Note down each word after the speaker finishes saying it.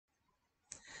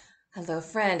Hello,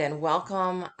 friend, and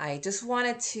welcome. I just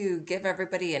wanted to give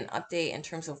everybody an update in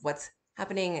terms of what's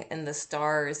happening in the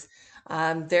stars.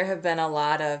 There have been a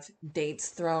lot of dates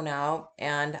thrown out,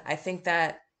 and I think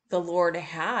that the Lord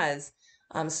has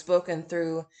spoken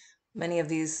through many of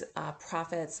these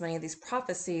prophets, many of these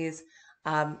prophecies.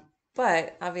 Um,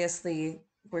 but obviously,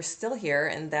 we're still here,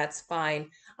 and that's fine.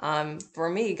 For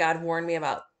me, God warned me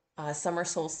about summer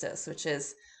solstice, which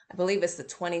is, I believe it's the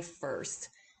 21st.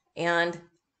 And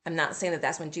I'm not saying that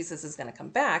that's when Jesus is going to come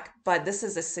back, but this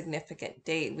is a significant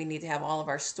date. We need to have all of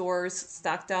our stores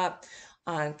stocked up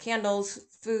on candles,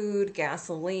 food,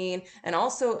 gasoline, and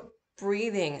also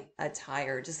breathing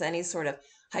attire, just any sort of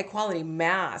high quality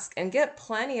mask, and get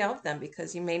plenty of them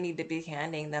because you may need to be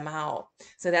handing them out.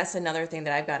 So that's another thing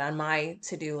that I've got on my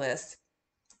to-do list.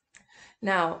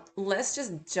 Now, let's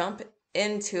just jump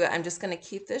into it. I'm just going to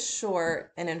keep this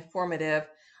short and informative.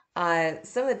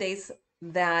 Some of the dates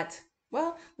that,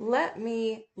 well, let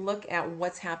me look at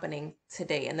what's happening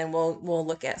today, and then we'll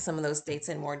look at some of those dates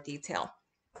in more detail.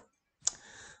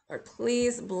 Lord,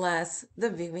 please bless the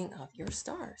viewing of your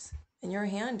stars and your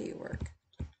handiwork.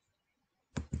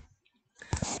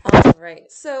 All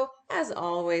right, so as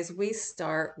always, we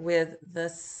start with the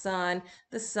sun.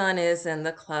 The sun is in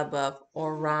the club of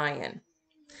Orion.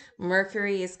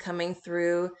 Mercury is coming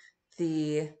through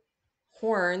the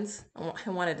horns. I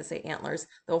wanted to say antlers,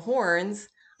 the horns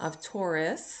of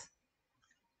Taurus.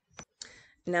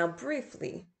 Now,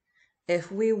 briefly,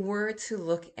 if we were to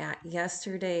look at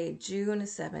yesterday, June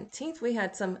 17th, we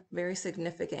had some very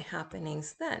significant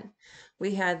happenings then.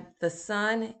 We had the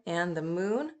sun and the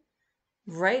moon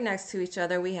right next to each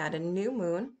other. We had a new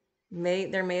moon.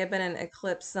 There may have been an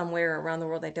eclipse somewhere around the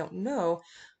world, I don't know,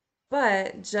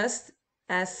 but just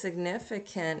as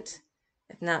significant,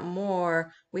 if not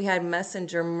more, we had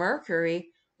Messenger Mercury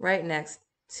right next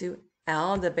to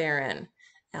Aldebaran.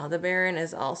 Aldebaran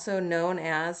is also known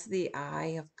as the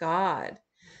Eye of God.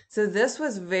 So this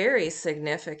was very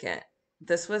significant.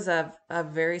 This was a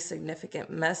very significant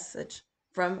message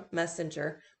from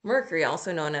Messenger Mercury,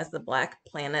 also known as the Black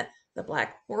Planet, the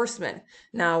Black Horseman.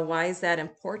 Now, why is that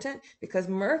important? Because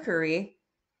Mercury,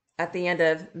 at the end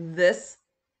of this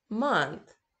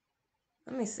month,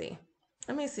 let me see.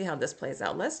 Let me see how this plays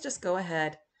out. Let's just go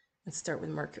ahead and start with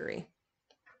Mercury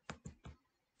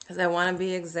because I want to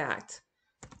be exact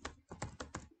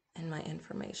in my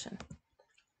information.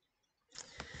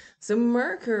 So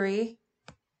Mercury,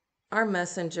 our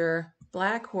messenger,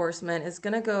 Black Horseman, is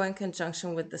going to go in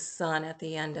conjunction with the sun at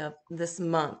the end of this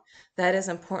month. That is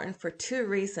important for two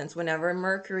reasons. Whenever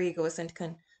Mercury goes into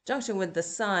conjunction with the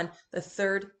sun, the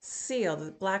third seal,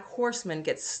 the Black Horseman,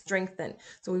 gets strengthened.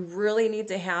 So we really need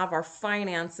to have our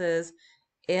finances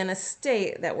in a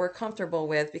state that we're comfortable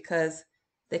with because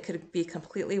they could be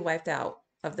completely wiped out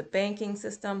of the banking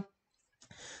system.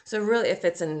 So really, if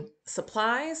it's in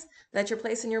supplies that you're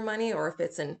placing your money, or if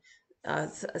it's in a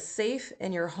safe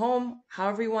in your home,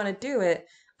 however you want to do it,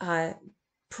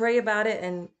 pray about it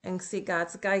and seek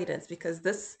God's guidance because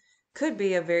this could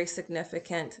be a very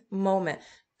significant moment.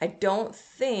 I don't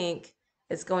think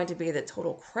it's going to be the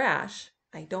total crash.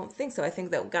 I don't think so. I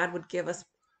think that God would give us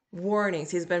warnings.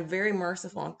 He's been very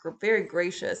merciful and very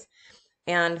gracious.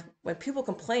 And when people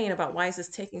complain about why is this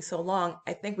taking so long,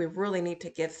 I think we really need to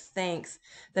give thanks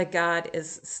that God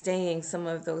is staying some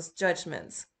of those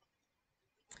judgments.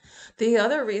 The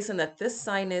other reason that this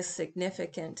sign is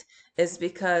significant is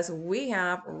because we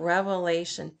have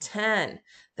Revelation 10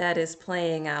 that is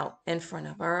playing out in front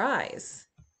of our eyes.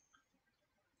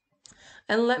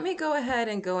 And let me go ahead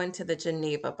and go into the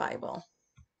Geneva Bible.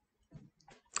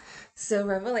 So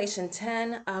Revelation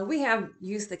 10, we have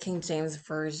used the King James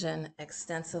Version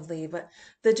extensively, but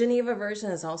the Geneva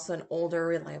version is also an older,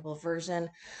 reliable version.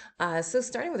 So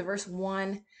starting with verse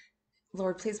 1,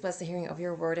 Lord, please bless the hearing of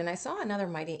your word. And I saw another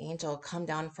mighty angel come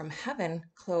down from heaven,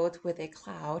 clothed with a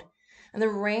cloud, and the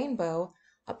rainbow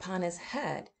upon his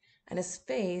head, and his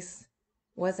face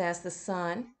was as the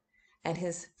sun, and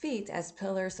his feet as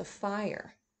pillars of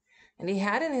fire. And he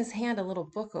had in his hand a little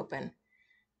book open,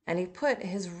 and he put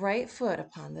his right foot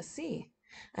upon the sea,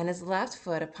 and his left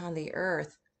foot upon the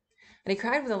earth. And he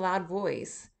cried with a loud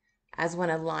voice, as when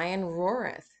a lion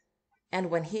roareth. And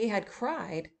when he had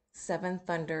cried, seven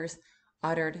thunders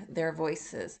uttered their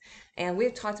voices. And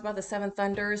we've talked about the seven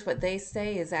thunders. What they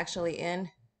say is actually in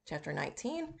chapter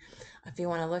 19, if you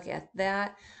want to look at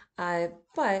that.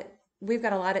 But we've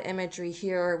got a lot of imagery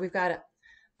here. We've got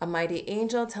a mighty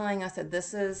angel telling us that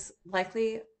this is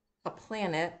likely a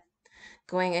planet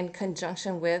going in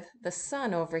conjunction with the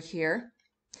sun over here.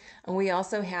 And we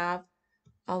also have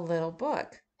a little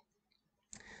book.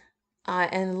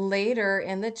 And later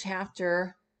in the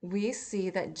chapter, we see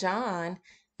that John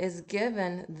is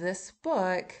given this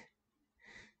book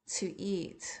to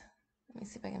eat. Let me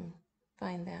see if I can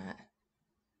find that.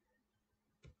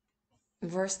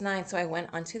 Verse 9, so I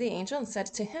went unto the angel and said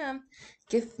to him,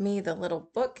 give me the little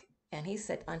book. And he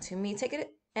said unto me, take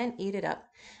it and eat it up,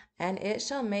 and it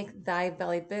shall make thy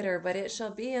belly bitter, but it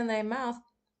shall be in thy mouth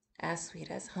as sweet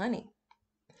as honey.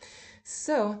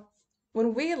 So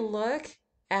when we look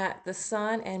at the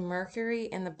sun and Mercury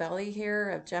in the belly here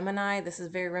of Gemini, this is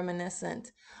very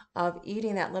reminiscent of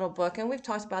eating that little book, and we've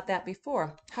talked about that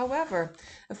before. However,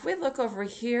 if we look over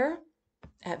here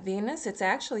at Venus, it's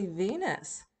actually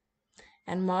Venus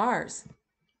and Mars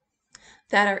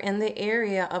that are in the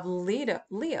area of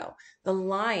Leo, the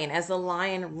lion, as the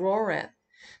lion roareth.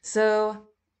 So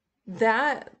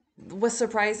that was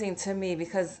surprising to me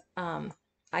because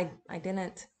I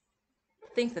didn't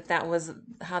think that was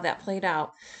how that played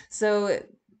out. So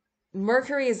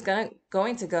Mercury is going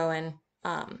to go and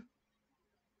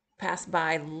pass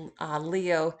by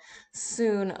Leo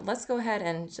soon. Let's go ahead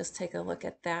and just take a look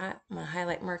at that. I'm going to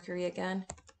highlight Mercury again.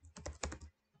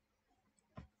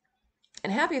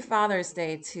 And happy Father's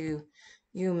Day to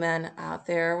you men out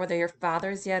there, whether you're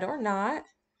fathers yet or not.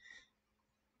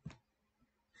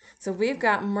 So we've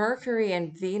got Mercury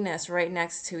and Venus right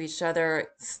next to each other,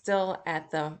 still at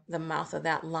the mouth of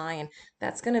that lion.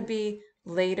 That's going to be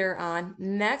later on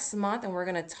next month, and we're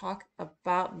going to talk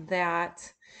about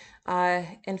that.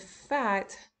 In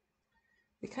fact,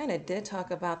 we kind of did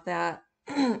talk about that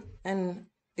in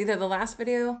either the last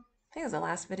video, I think it was the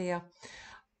last video.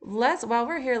 While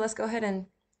we're here, let's go ahead and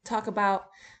talk about,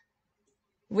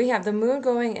 we have the moon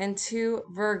going into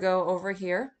Virgo over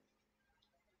here.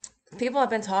 People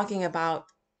have been talking about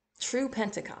true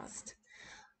Pentecost.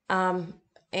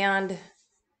 And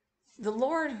the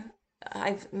Lord,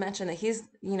 I've mentioned that he's,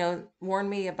 warned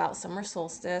me about summer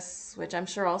solstice, which I'm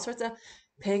sure all sorts of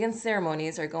pagan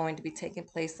ceremonies are going to be taking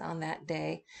place on that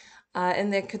day.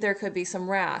 And there could be some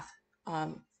wrath.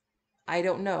 I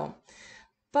don't know.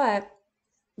 But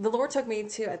the Lord took me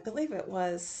to, I believe it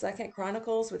was 2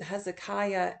 Chronicles with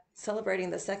Hezekiah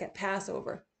celebrating the second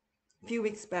Passover a few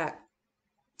weeks back.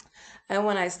 And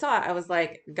when I saw it, I was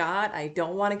like, God, I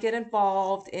don't want to get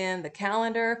involved in the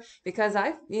calendar because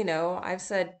I've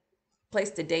said,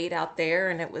 placed a date out there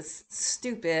and it was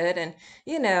stupid. And,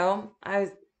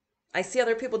 I see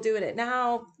other people doing it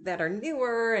now that are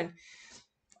newer,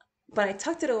 but I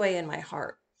tucked it away in my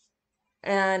heart.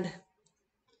 And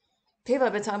people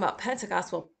have been talking about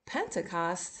Pentecost. Well,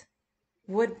 Pentecost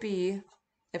would be,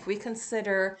 if we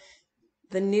consider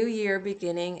the new year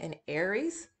beginning in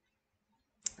Aries,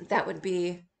 that would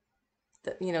be,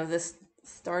 this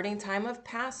starting time of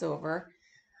Passover.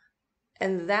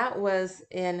 And that was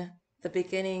in the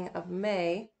beginning of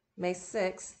May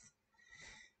 6th.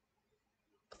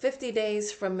 50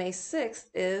 days from May 6th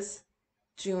is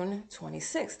June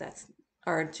 26th. That's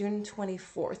our June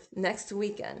 24th, next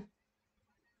weekend.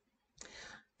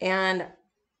 And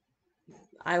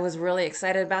I was really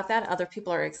excited about that. Other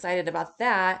people are excited about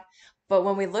that. But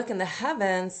when we look in the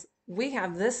heavens, we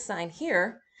have this sign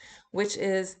here, which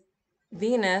is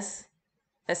Venus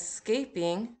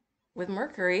escaping with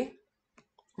Mercury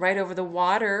right over the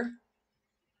water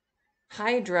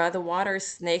Hydra, the water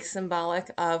snake, symbolic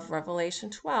of Revelation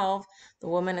 12, the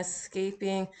woman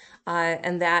escaping,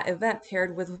 and that event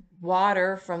paired with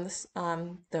water from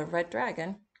the red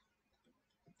dragon.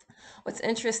 What's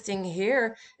interesting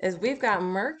here is we've got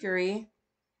Mercury.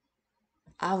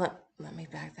 Let me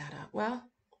back that up. Well,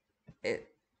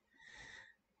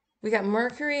 we got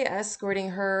Mercury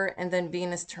escorting her, and then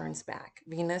Venus turns back.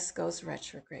 Venus goes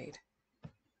retrograde.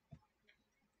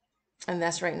 And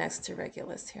that's right next to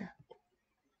Regulus here.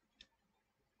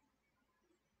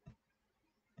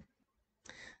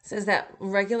 Says that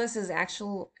Regulus is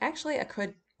actually a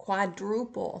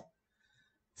quadruple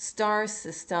star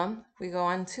system. We go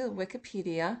on to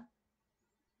Wikipedia.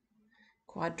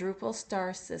 Quadruple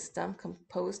star system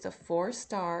composed of 4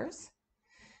 stars.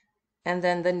 And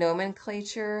then the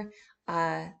nomenclature,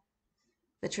 the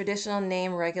traditional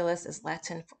name Regulus is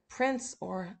Latin for prince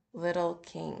or little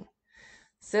king.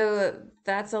 So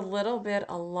that's a little bit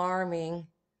alarming,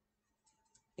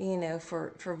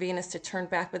 for Venus to turn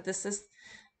back. But this is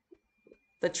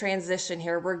the transition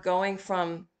here. We're going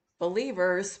from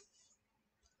believers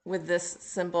with this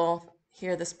symbol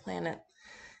here, this planet,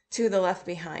 to the left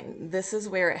behind. This is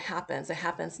where it happens. It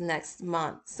happens next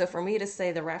month. So for me to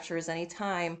say the rapture is any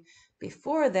time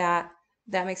before that,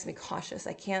 that makes me cautious.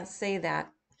 I can't say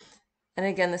that. And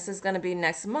again, this is going to be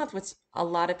next month, which a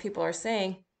lot of people are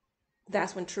saying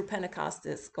that's when true Pentecost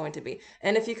is going to be.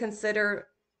 And if you consider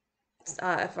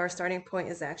if our starting point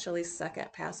is actually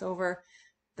second Passover,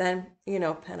 then,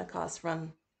 Pentecost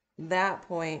from that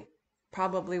point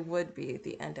probably would be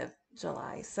the end of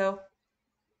July. So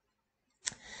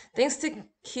things to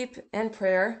keep in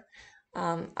prayer.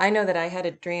 I know that I had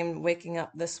a dream waking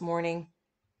up this morning.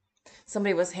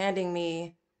 Somebody was handing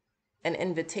me an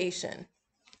invitation.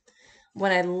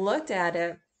 When I looked at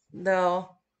it, though,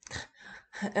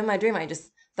 in my dream, I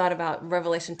just thought about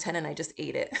Revelation 10 and I just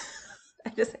ate it. I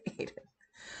just ate it.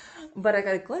 But I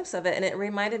got a glimpse of it and it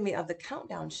reminded me of the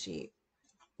countdown sheet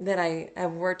that I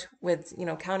have worked with,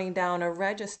 counting down a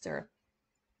register.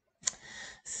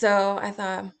 So I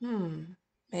thought,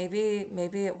 maybe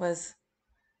it was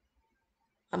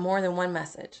a more than one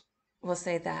message. We'll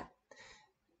say that.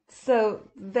 So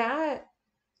those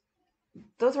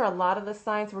are a lot of the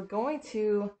signs. We're going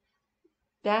to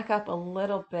back up a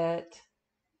little bit.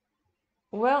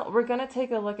 Well, we're going to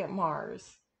take a look at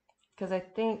Mars because I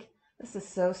think this is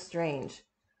so strange.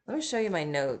 Let me show you my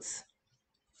notes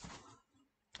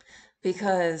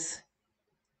because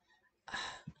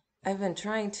I've been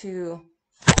trying to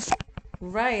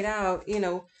write out,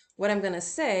 what I'm going to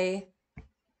say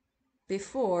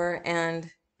before,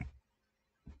 and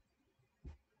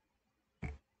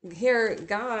here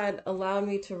God allowed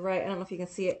me to write, I don't know if you can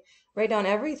see it, write down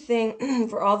everything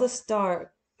for all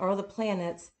the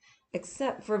planets,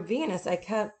 except for Venus. I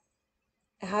kept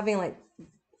having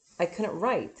I couldn't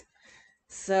write.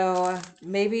 So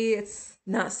maybe it's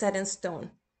not set in stone.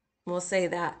 We'll say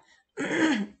that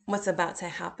what's about to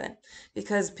happen,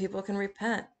 because people can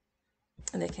repent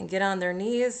and they can get on their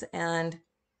knees and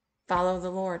follow the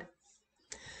Lord.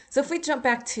 So if we jump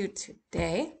back to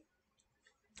today,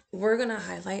 we're going to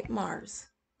highlight Mars.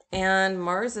 And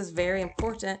Mars is very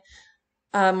important.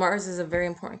 Mars is a very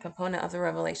important component of the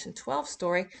Revelation 12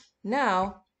 story.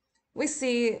 Now, we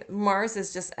see Mars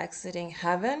is just exiting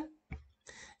heaven.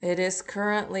 It is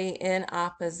currently in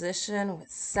opposition with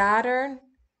Saturn,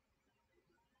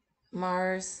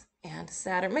 Mars, and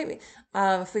Saturn. Maybe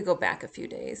if we go back a few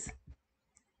days,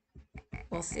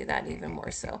 we'll see that even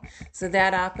more so. So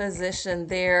that opposition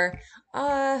there,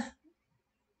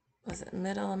 was it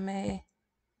middle of May?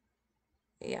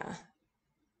 Yeah.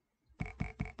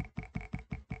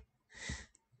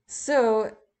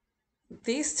 So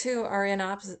these two are in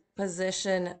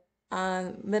opposition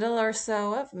middle or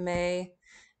so of May.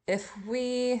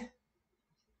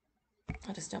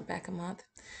 I'll just jump back a month.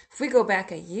 If we go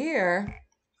back a year,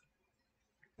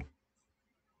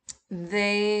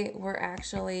 they were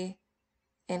actually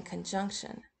in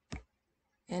conjunction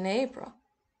in April,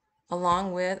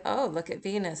 along with, look at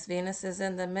Venus. Venus is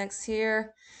in the mix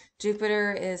here.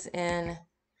 Jupiter is in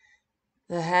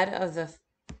the head of the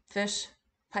fish,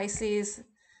 Pisces,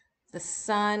 the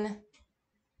Sun,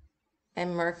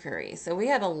 and Mercury. So we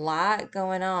had a lot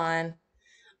going on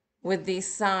with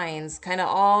these signs kind of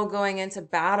all going into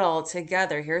battle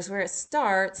together. Here's where it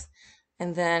starts.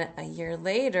 And then a year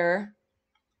later,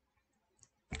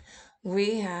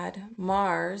 we had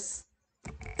Mars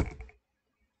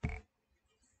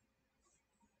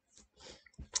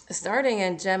starting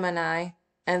in Gemini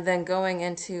and then going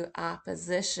into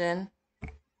opposition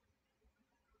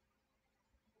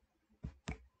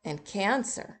in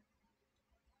Cancer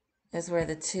is where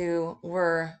the two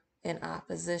were in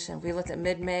opposition. We looked at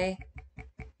mid-May,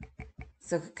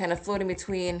 so kind of floating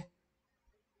between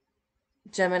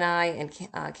Gemini and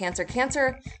Cancer.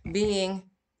 Cancer being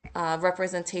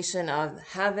representation of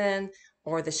heaven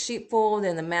or the sheepfold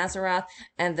and the Mazzaroth,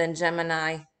 and then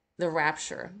Gemini, the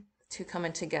rapture, two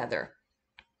coming together.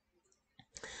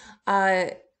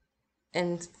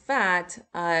 In fact,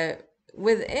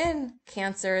 within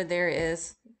Cancer, there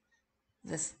is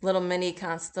this little mini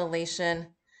constellation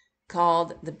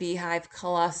called the Beehive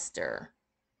Cluster.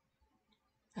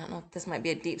 I don't know if this might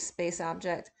be a deep space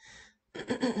object.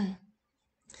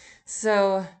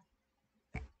 So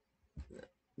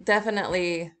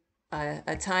definitely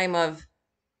a time of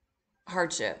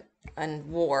hardship and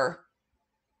war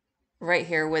right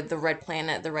here with the red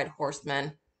planet, the red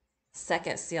horseman,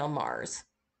 second seal Mars,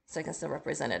 second seal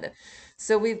representative.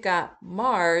 So we've got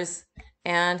Mars,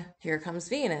 and here comes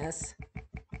Venus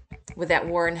with that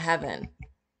war in heaven.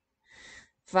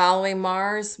 Following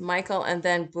Mars, Michael, and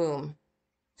then boom,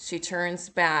 she turns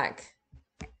back.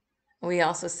 We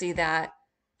also see that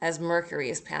as Mercury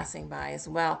is passing by as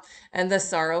well. And the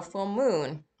sorrowful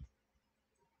moon,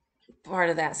 part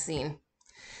of that scene.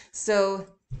 So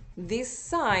these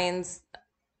signs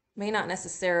may not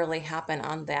necessarily happen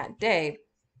on that day,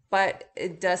 but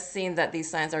it does seem that these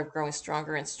signs are growing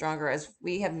stronger and stronger, as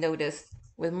we have noticed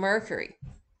with Mercury.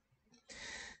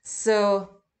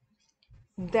 So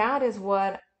that is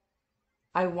what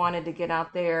I wanted to get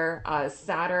out there.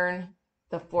 Saturn,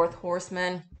 the fourth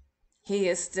horseman, he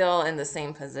is still in the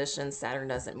same position. Saturn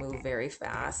doesn't move very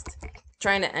fast.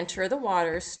 Trying to enter the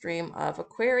water stream of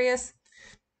Aquarius.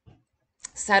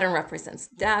 Saturn represents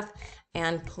death,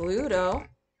 and Pluto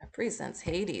represents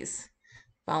Hades,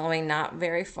 following not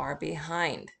very far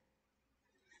behind.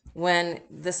 When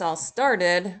this all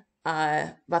started,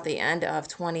 about the end of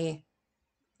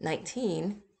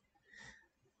 2019,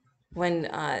 when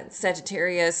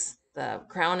Sagittarius, the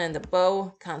crown and the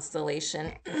bow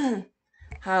constellation,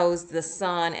 housed the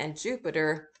sun and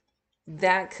Jupiter,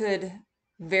 that could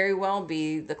very well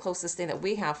be the closest thing that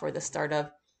we have for the start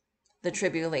of the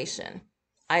tribulation,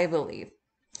 I believe.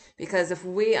 Because if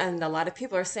we, and a lot of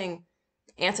people are saying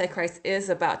Antichrist is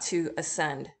about to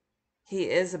ascend, he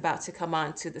is about to come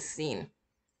onto the scene.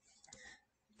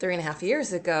 3.5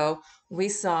 years ago, we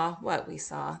saw what we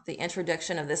saw, the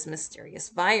introduction of this mysterious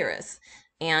virus.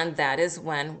 And that is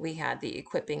when we had the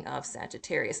equipping of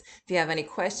Sagittarius. If you have any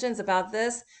questions about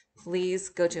this, please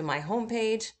go to my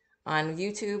homepage on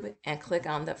YouTube and click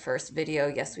on the first video.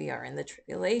 Yes, we are in the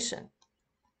tribulation.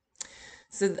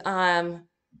 So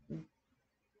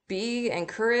be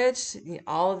encouraged.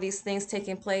 All of these things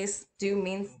taking place do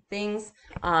mean things.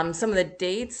 Some of the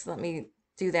dates, let me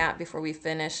do that before we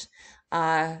finish.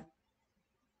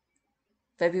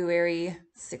 February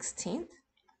 16th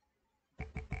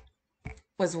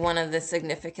was one of the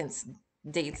significant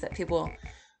dates that people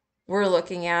were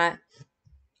looking at.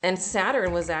 And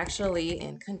Saturn was actually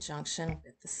in conjunction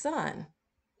with the sun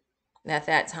at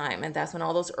that time. And that's when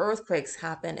all those earthquakes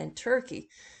happened in Turkey.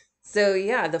 So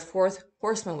yeah, the fourth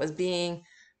horseman was being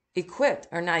equipped,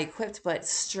 or not equipped, but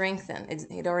strengthened.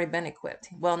 He'd already been equipped.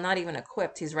 Well, not even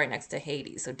equipped. He's right next to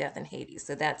Hades, so death and Hades.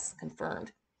 So that's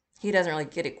confirmed. He doesn't really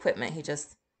get equipment. He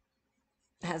just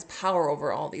has power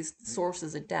over all these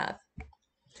sources of death.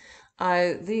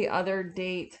 The other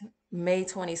date, May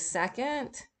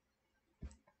 22nd,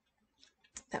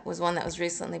 that was one that was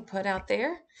recently put out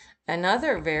there.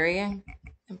 Another very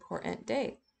important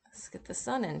date. Let's get the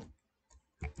sun in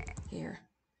here.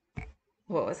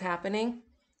 What was happening?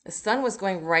 The sun was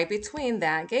going right between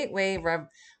that gateway,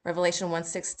 Revelation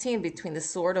 1:16, between the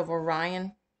sword of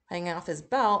Orion hanging off his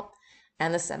belt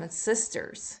and the seven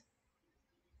sisters.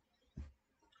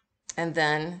 And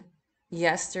then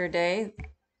yesterday,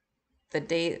 the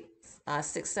date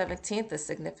 6/17, the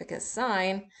significant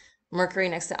sign, Mercury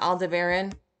next to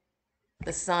Aldebaran,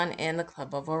 the sun in the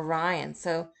club of Orion.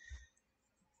 So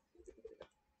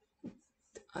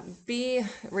be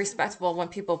respectful when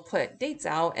people put dates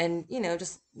out, and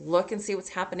just look and see what's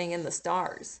happening in the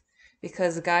stars,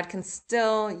 because God can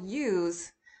still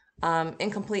use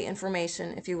incomplete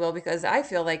information, if you will, because I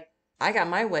feel like I got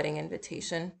my wedding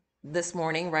invitation this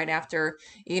morning right after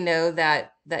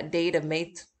that date of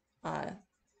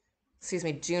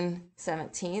June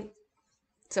 17th.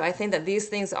 So I think that these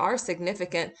things are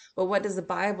significant, but what does the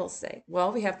Bible say?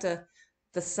 Well,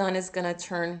 the sun is going to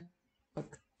turn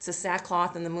to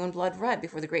sackcloth and the moon blood red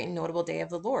before the great and notable day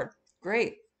of the Lord.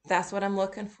 Great. That's what I'm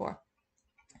looking for.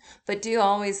 But do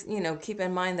always, keep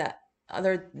in mind that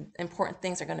other important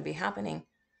things are going to be happening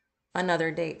on other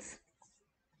dates.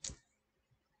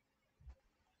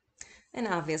 And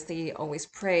obviously, always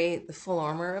pray the full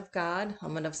armor of God,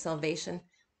 helmet of salvation,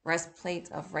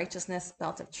 breastplate of righteousness,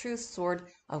 belt of truth,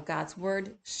 sword of God's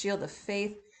word, shield of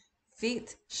faith,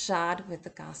 feet shod with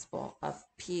the gospel of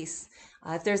peace.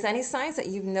 If there's any signs that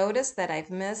you've noticed that I've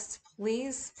missed,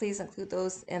 please include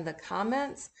those in the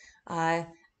comments.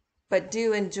 But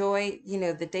do enjoy,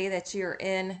 the day that you're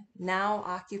in now,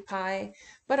 occupy,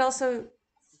 but also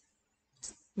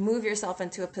move yourself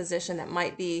into a position that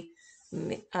might be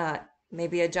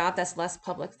maybe a job that's less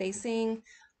public facing.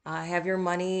 Have your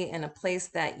money in a place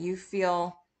that you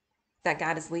feel that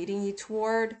God is leading you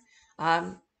toward.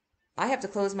 I have to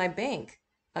close my bank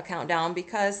account down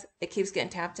because it keeps getting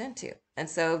tapped into. And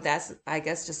so that's, I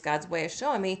guess, just God's way of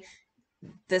showing me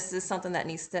this is something that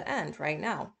needs to end right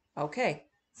now. Okay,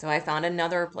 so I found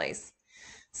another place.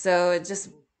 So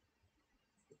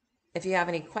if you have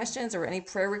any questions or any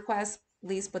prayer requests,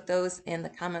 please put those in the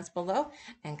comments below.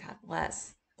 And God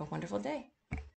bless. Have a wonderful day.